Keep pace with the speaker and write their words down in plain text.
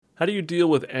How do you deal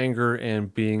with anger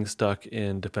and being stuck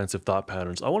in defensive thought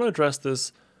patterns? I want to address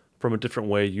this from a different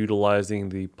way, utilizing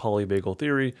the polyvagal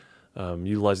theory,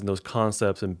 utilizing those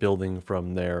concepts and building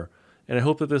from there. And I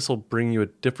hope that this will bring you a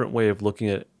different way of looking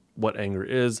at what anger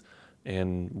is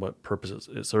and what purposes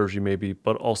it serves you maybe,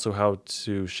 but also how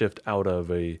to shift out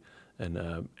of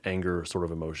an anger sort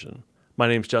of emotion. My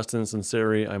name's Justin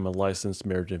Sinceri. I'm a licensed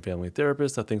marriage and family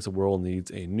therapist that thinks the world needs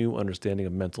a new understanding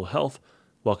of mental health.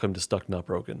 Welcome to Stuck Not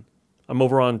Broken. I'm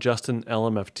over on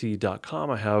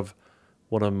justinlmft.com. I have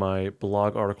one of my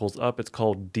blog articles up. It's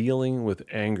called Dealing with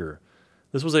Anger.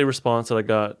 This was a response that I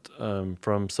got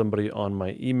from somebody on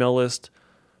my email list.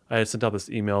 I had sent out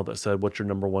this email that said, "What's your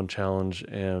number one challenge?"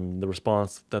 And the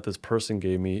response that this person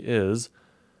gave me is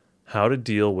how to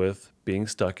deal with being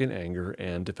stuck in anger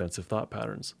and defensive thought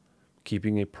patterns,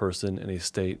 keeping a person in a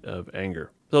state of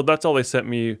anger. So that's all they sent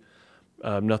me.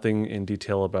 Nothing in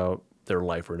detail about their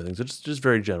life or anything. So just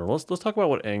very general. Let's talk about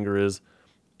what anger is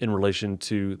in relation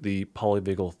to the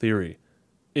polyvagal theory.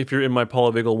 If you're in my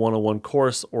Polyvagal 101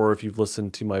 course, or if you've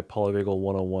listened to my Polyvagal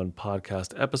 101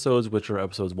 podcast episodes, which are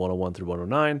episodes 101 through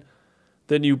 109,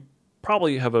 then you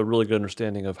probably have a really good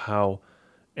understanding of how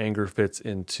anger fits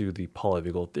into the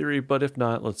polyvagal theory. But if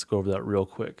not, let's go over that real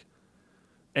quick.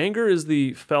 Anger is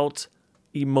the felt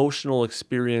emotional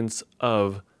experience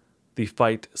of the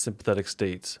fight sympathetic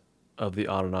states of the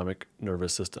autonomic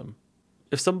nervous system.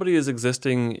 If somebody is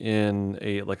existing in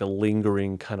a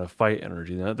lingering kind of fight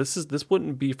energy, now this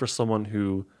wouldn't be for someone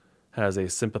who has a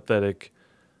sympathetic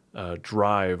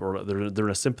drive, or they're in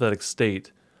a sympathetic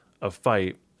state of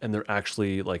fight and they're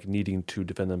actually needing to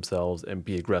defend themselves and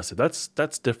be aggressive.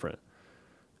 That's different.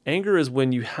 Anger is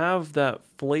when you have that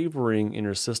flavoring in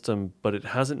your system, but it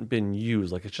hasn't been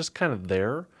used. It's just kind of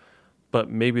there, but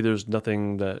maybe there's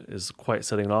nothing that is quite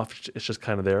setting it off. It's just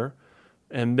kind of there.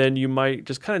 And then you might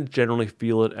just kind of generally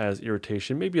feel it as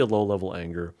irritation, maybe a low-level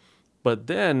anger. But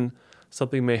then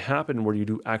something may happen where you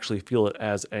do actually feel it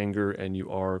as anger and you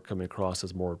are coming across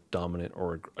as more dominant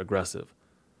or aggressive.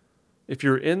 If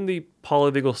you're in the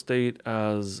polyvagal state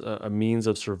as a means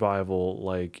of survival,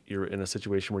 like you're in a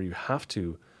situation where you have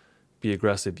to be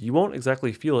aggressive, you won't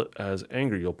exactly feel it as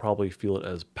anger. You'll probably feel it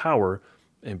as power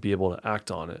and be able to act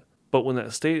on it. But when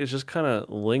that state is just kind of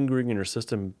lingering in your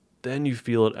system, then you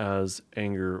feel it as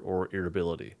anger or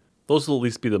irritability. Those will at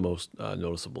least be the most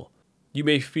noticeable. You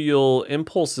may feel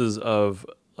impulses of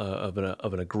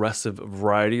an aggressive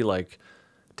variety, like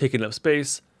taking up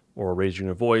space or raising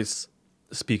your voice,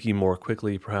 speaking more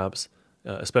quickly perhaps,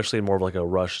 especially in more of a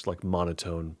rush,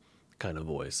 monotone kind of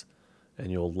voice.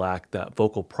 And you'll lack that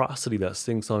vocal prosody, that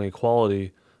sing-songy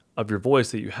quality of your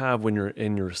voice that you have when you're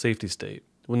in your safety state.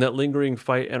 When that lingering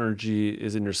fight energy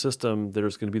is in your system,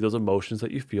 there's going to be those emotions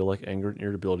that you feel, like anger and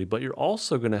irritability, but you're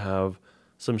also going to have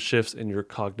some shifts in your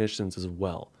cognitions as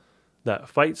well. That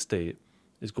fight state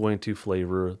is going to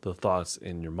flavor the thoughts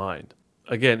in your mind.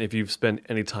 Again, if you've spent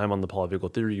any time on the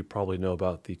polyvagal theory, you probably know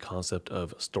about the concept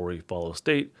of story follow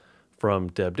state from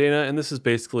Deb Dana. And this is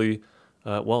basically,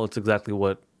 it's exactly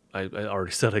what I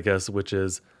already said, I guess, which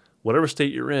is whatever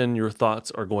state you're in, your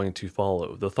thoughts are going to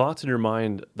follow. The thoughts in your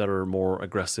mind that are more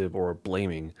aggressive or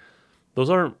blaming, those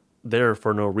aren't there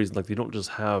for no reason. You don't just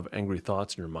have angry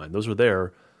thoughts in your mind. Those are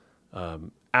there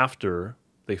after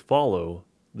they follow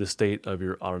the state of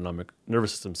your autonomic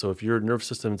nervous system. So if your nervous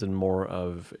system's in more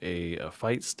of a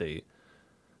fight state,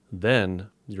 then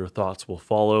your thoughts will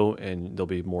follow and they'll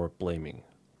be more blaming.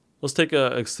 Let's take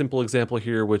a simple example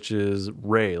here, which is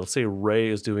Ray. Let's say Ray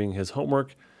is doing his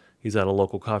homework. He's at a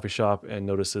local coffee shop and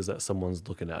notices that someone's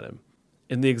looking at him.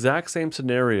 In the exact same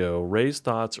scenario, Ray's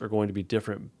thoughts are going to be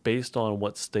different based on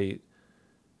what state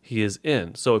he is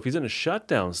in. So if he's in a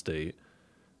shutdown state,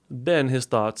 then his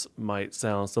thoughts might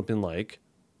sound something like,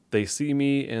 they see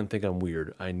me and think I'm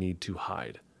weird. I need to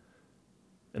hide.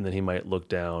 And then he might look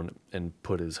down and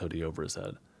put his hoodie over his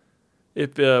head.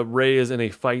 If Ray is in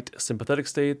a fight sympathetic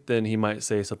state, then he might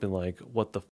say something like,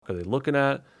 what the fuck are they looking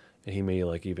at? And he may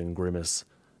even grimace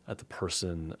at the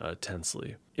person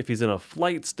tensely. If he's in a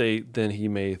flight state, then he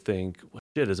may think, well,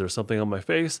 shit, is there something on my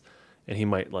face? And he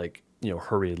might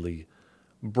hurriedly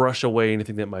brush away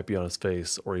anything that might be on his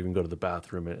face, or even go to the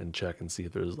bathroom and check and see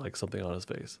if there's something on his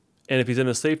face. And if he's in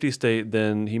a safety state,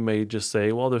 then he may just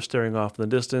say, well, they're staring off in the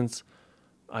distance.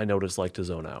 I know what it's like to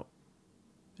zone out.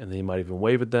 And then he might even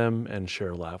wave at them and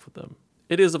share a laugh with them.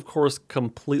 It is, of course,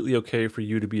 completely okay for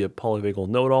you to be a polyvagal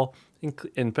know-it-all.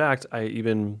 In fact, I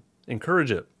even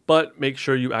encourage it. But make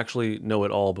sure you actually know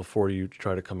it all before you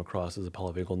try to come across as a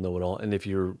polyvagal know-it-all. And if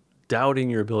you're doubting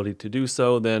your ability to do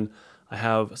so, then I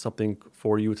have something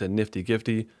for you. It's a nifty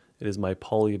gifty. It is my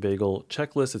polyvagal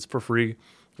checklist. It's for free.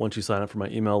 Once you sign up for my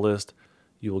email list,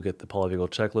 you will get the polyvagal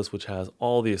checklist, which has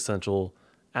all the essential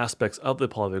aspects of the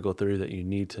polyvagal theory that you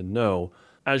need to know.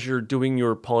 As you're doing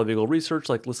your polyvagal research,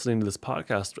 like listening to this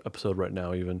podcast episode right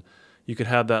now, even, you could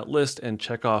have that list and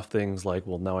check off things like,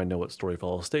 well, now I know what story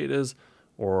follow state is,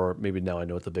 or maybe now I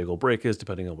know what the vagal break is,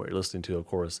 depending on what you're listening to, of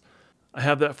course. I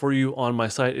have that for you on my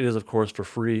site. It is, of course, for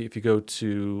free. If you go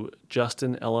to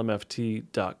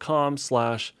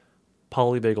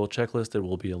justinlmft.com/polyvagal checklist, there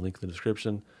will be a link in the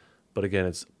description. But again,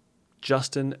 it's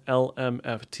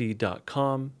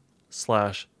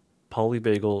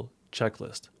justinlmft.com/polyvagal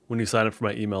checklist. When you sign up for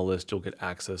my email list, you'll get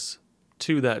access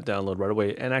to that download right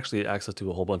away and actually access to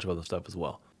a whole bunch of other stuff as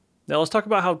well. Now let's talk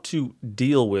about how to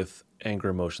deal with anger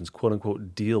emotions, quote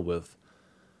unquote, deal with.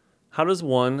 How does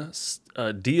one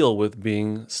deal with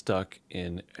being stuck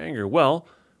in anger? Well,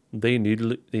 they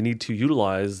need to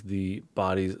utilize the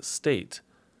body's state,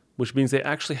 which means they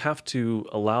actually have to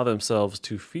allow themselves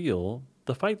to feel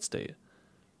the fight state.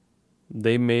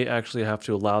 They may actually have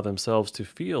to allow themselves to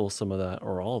feel some of that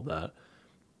or all of that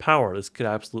power. This could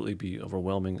absolutely be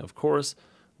overwhelming, of course,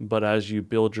 but as you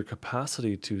build your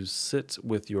capacity to sit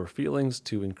with your feelings,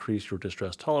 to increase your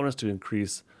distress tolerance, to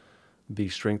increase the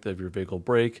strength of your vagal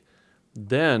brake,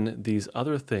 then these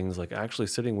other things, like actually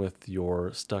sitting with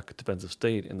your stuck defensive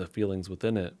state and the feelings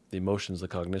within it, the emotions, the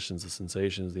cognitions, the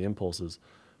sensations, the impulses,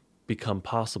 become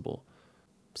possible.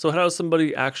 So how does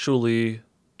somebody actually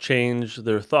change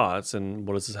their thoughts, and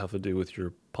what does this have to do with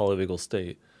your polyvagal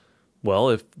state? Well,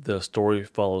 if the story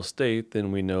follows state,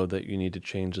 then we know that you need to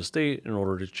change the state in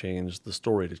order to change the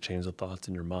story, to change the thoughts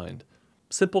in your mind.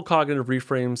 Simple cognitive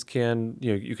reframes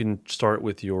you can start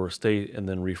with your state and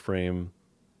then reframe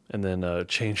and then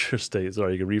change your state.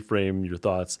 Sorry, you can reframe your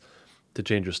thoughts to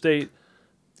change your state.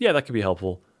 Yeah, that can be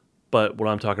helpful. But what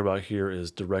I'm talking about here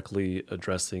is directly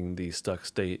addressing the stuck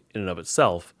state in and of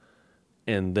itself,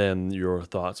 and then your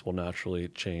thoughts will naturally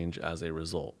change as a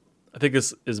result. I think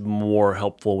this is more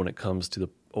helpful when it comes to the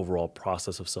overall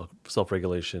process of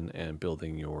self-regulation and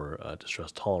building your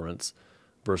distress tolerance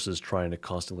versus trying to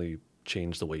constantly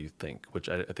change the way you think, which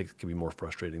I think can be more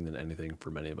frustrating than anything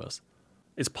for many of us.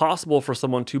 It's possible for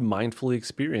someone to mindfully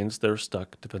experience their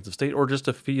stuck defensive state or just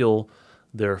to feel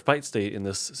their fight state in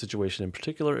this situation in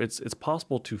particular. It's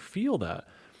possible to feel that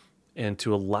and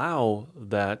to allow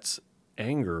that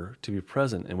anger to be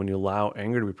present. And when you allow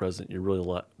anger to be present, you're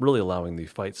really allowing the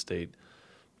fight state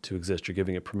to exist. You're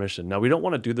giving it permission. Now, we don't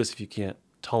want to do this if you can't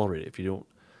tolerate it. If you don't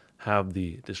have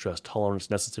the distress tolerance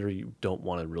necessary, you don't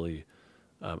want to really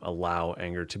allow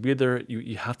anger to be there.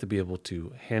 You have to be able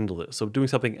to handle it. So doing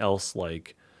something else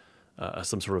like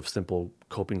some sort of simple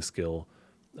coping skill,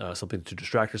 something to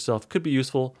distract yourself could be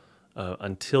useful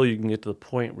until you can get to the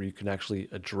point where you can actually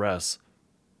address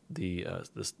the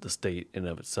state in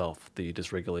and of itself, the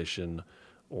dysregulation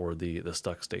or the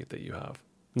stuck state that you have.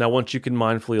 Now, once you can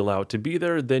mindfully allow it to be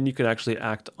there, then you can actually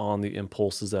act on the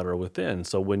impulses that are within.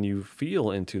 So when you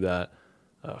feel into that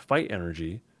fight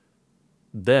energy,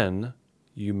 then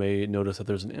you may notice that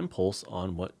there's an impulse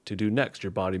on what to do next.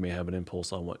 Your body may have an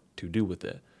impulse on what to do with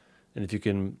it. And if you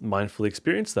can mindfully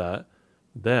experience that,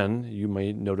 then you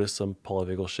may notice some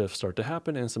polyvagal shifts start to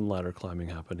happen and some ladder climbing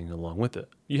happening along with it.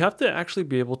 You have to actually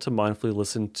be able to mindfully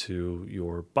listen to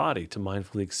your body, to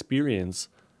mindfully experience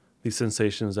the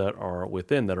sensations that are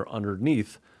within, that are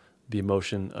underneath the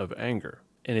emotion of anger.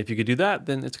 And if you could do that,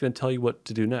 then it's going to tell you what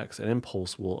to do next. An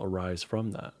impulse will arise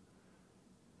from that.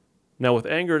 Now, with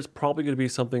anger, it's probably going to be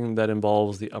something that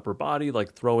involves the upper body,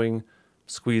 like throwing,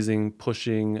 squeezing,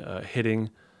 pushing,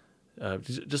 hitting.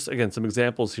 Just again, some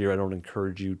examples here. I don't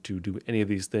encourage you to do any of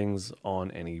these things on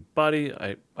anybody.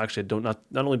 I actually don't. Not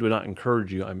only do I not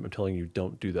encourage you, I'm telling you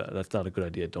don't do that. That's not a good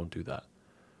idea. Don't do that.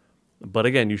 But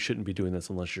again, you shouldn't be doing this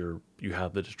unless you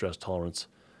have the distress tolerance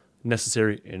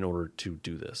necessary in order to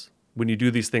do this. When you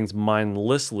do these things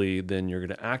mindlessly, then you're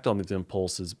going to act on these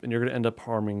impulses and you're going to end up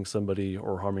harming somebody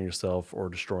or harming yourself or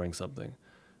destroying something.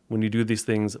 When you do these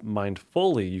things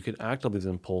mindfully, you can act on these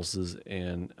impulses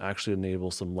and actually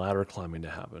enable some ladder climbing to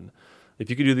happen. If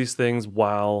you can do these things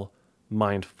while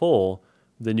mindful,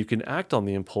 then you can act on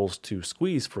the impulse to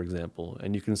squeeze, for example,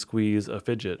 and you can squeeze a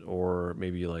fidget or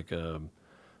maybe like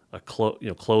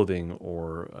clothing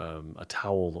or a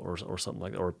towel or something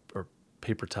like that, or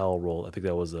paper towel roll. I think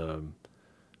that was a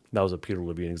Peter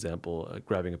Levine example,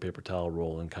 grabbing a paper towel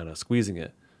roll and kind of squeezing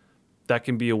it. That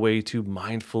can be a way to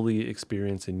mindfully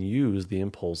experience and use the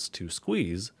impulse to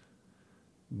squeeze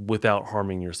without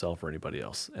harming yourself or anybody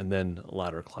else. And then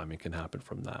ladder climbing can happen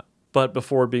from that. But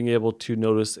before being able to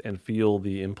notice and feel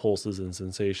the impulses and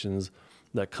sensations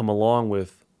that come along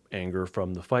with anger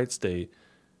from the fight state,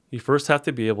 You first have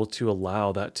to be able to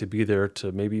allow that to be there,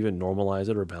 to maybe even normalize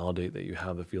it or validate that you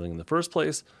have the feeling in the first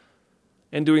place.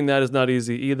 And doing that is not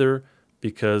easy either,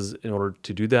 because in order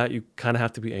to do that, you kind of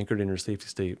have to be anchored in your safety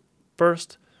state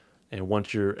first. And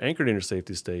once you're anchored in your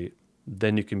safety state,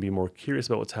 then you can be more curious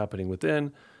about what's happening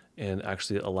within and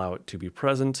actually allow it to be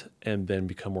present, and then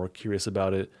become more curious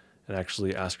about it and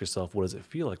actually ask yourself, what does it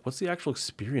feel like? What's the actual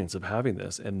experience of having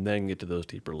this? And then get to those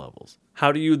deeper levels.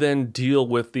 How do you then deal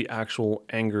with the actual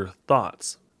anger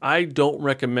thoughts? I don't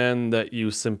recommend that you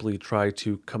simply try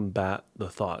to combat the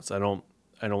thoughts. I don't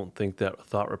think that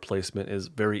thought replacement is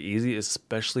very easy,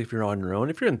 especially if you're on your own.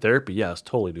 If you're in therapy, yeah, it's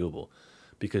totally doable,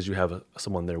 because you have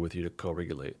someone there with you to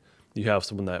co-regulate. You have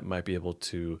someone that might be able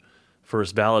to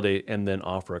first validate and then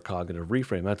offer a cognitive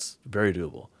reframe. That's very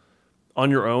doable. On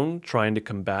your own, trying to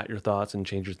combat your thoughts and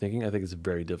change your thinking, I think is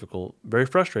very difficult, very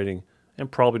frustrating,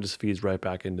 and probably just feeds right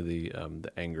back into the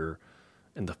anger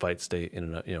and the fight state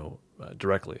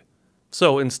directly.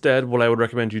 So instead, what I would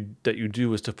recommend that you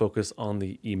do is to focus on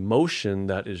the emotion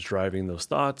that is driving those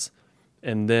thoughts,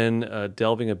 and then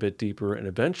delving a bit deeper and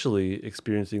eventually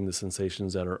experiencing the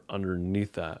sensations that are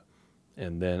underneath that.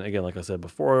 And then again, like I said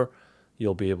before,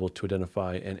 you'll be able to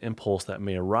identify an impulse that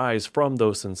may arise from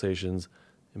those sensations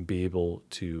and be able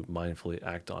to mindfully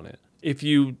act on it. If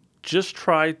you just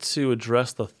try to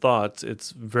address the thoughts,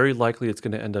 it's very likely it's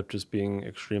going to end up just being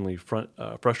extremely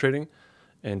frustrating,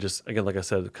 and just, again, like I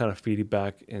said, kind of feeding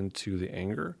back into the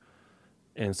anger.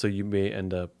 And so you may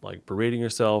end up like berating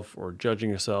yourself or judging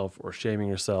yourself or shaming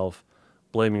yourself,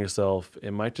 blaming yourself.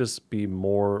 It might just be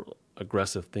more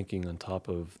aggressive thinking on top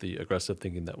of the aggressive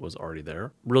thinking that was already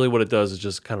there. Really what it does is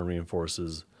just kind of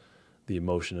reinforces the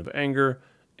emotion of anger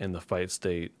and the fight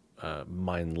state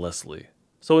mindlessly.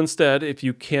 So instead, if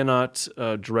you cannot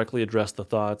directly address the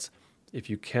thoughts,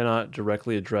 if you cannot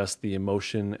directly address the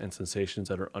emotion and sensations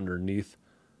that are underneath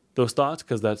those thoughts,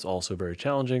 because that's also very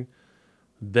challenging,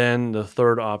 then the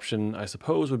third option, I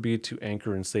suppose, would be to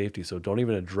anchor in safety. So don't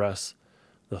even address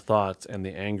the thoughts and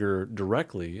the anger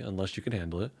directly unless you can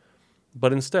handle it.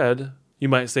 But instead, you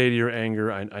might say to your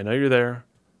anger, I know you're there.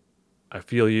 I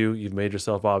feel you. You've made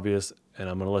yourself obvious, and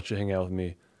I'm going to let you hang out with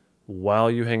me. While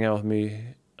you hang out with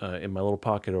me in my little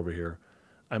pocket over here,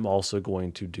 I'm also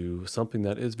going to do something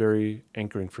that is very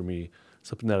anchoring for me,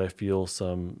 something that I feel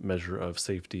some measure of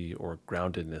safety or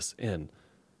groundedness in.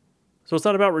 So it's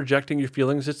not about rejecting your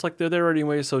feelings. It's like they're there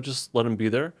anyway, so just let them be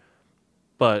there.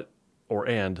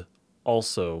 And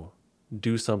also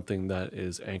do something that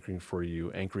is anchoring for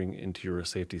you, anchoring into your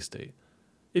safety state.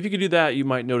 If you could do that, you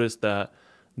might notice that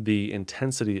the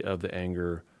intensity of the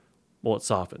anger, it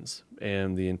softens.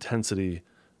 And the intensity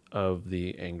of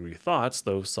the angry thoughts,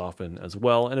 those soften as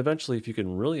well. And eventually, if you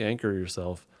can really anchor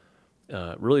yourself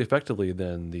really effectively,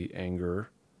 then the anger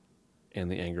and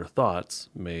the anger thoughts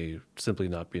may simply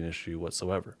not be an issue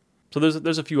whatsoever. So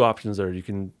there's a few options there. You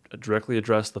can directly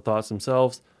address the thoughts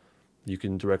themselves. You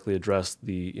can directly address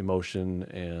the emotion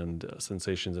and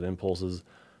sensations and impulses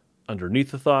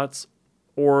underneath the thoughts,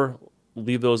 or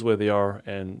leave those where they are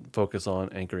and focus on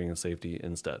anchoring in safety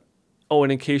instead. Oh,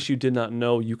 and in case you did not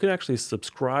know, you can actually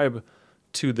subscribe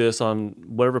to this on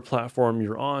whatever platform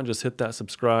you're on. Just hit that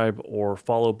subscribe or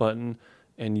follow button,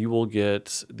 and you will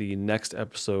get the next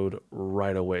episode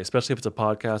right away, especially if it's a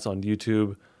podcast on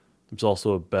YouTube. There's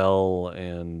also a bell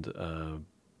and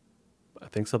I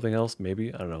think something else,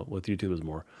 maybe. I don't know. With YouTube is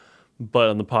more. But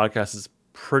on the podcast, it's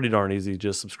pretty darn easy.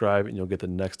 Just subscribe and you'll get the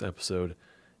next episode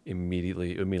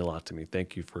immediately. It would mean a lot to me.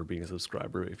 Thank you for being a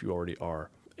subscriber if you already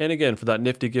are. And again, for that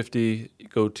nifty gifty,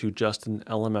 go to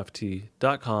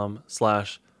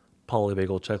justinlmft.com/polyvagal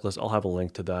checklist. I'll have a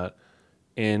link to that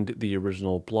and the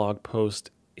original blog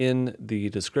post in the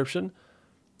description.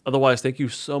 Otherwise, thank you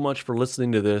so much for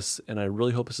listening to this, and I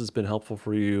really hope this has been helpful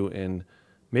for you in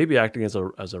maybe acting as a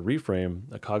reframe,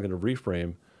 a cognitive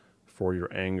reframe for your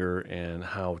anger and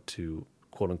how to,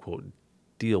 quote unquote,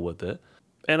 deal with it.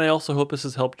 And I also hope this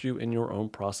has helped you in your own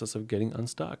process of getting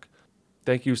unstuck.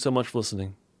 Thank you so much for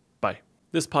listening. Bye.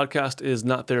 This podcast is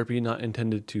not therapy, not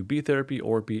intended to be therapy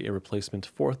or be a replacement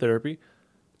for therapy.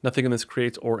 Nothing in this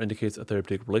creates or indicates a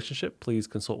therapeutic relationship. Please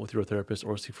consult with your therapist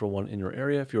or seek for one in your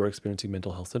area if you are experiencing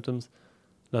mental health symptoms.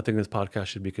 Nothing in this podcast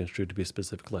should be construed to be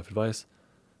specific life advice.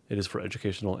 It is for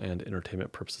educational and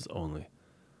entertainment purposes only.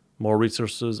 More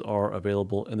resources are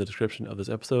available in the description of this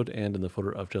episode and in the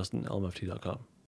footer of justinlmft.com.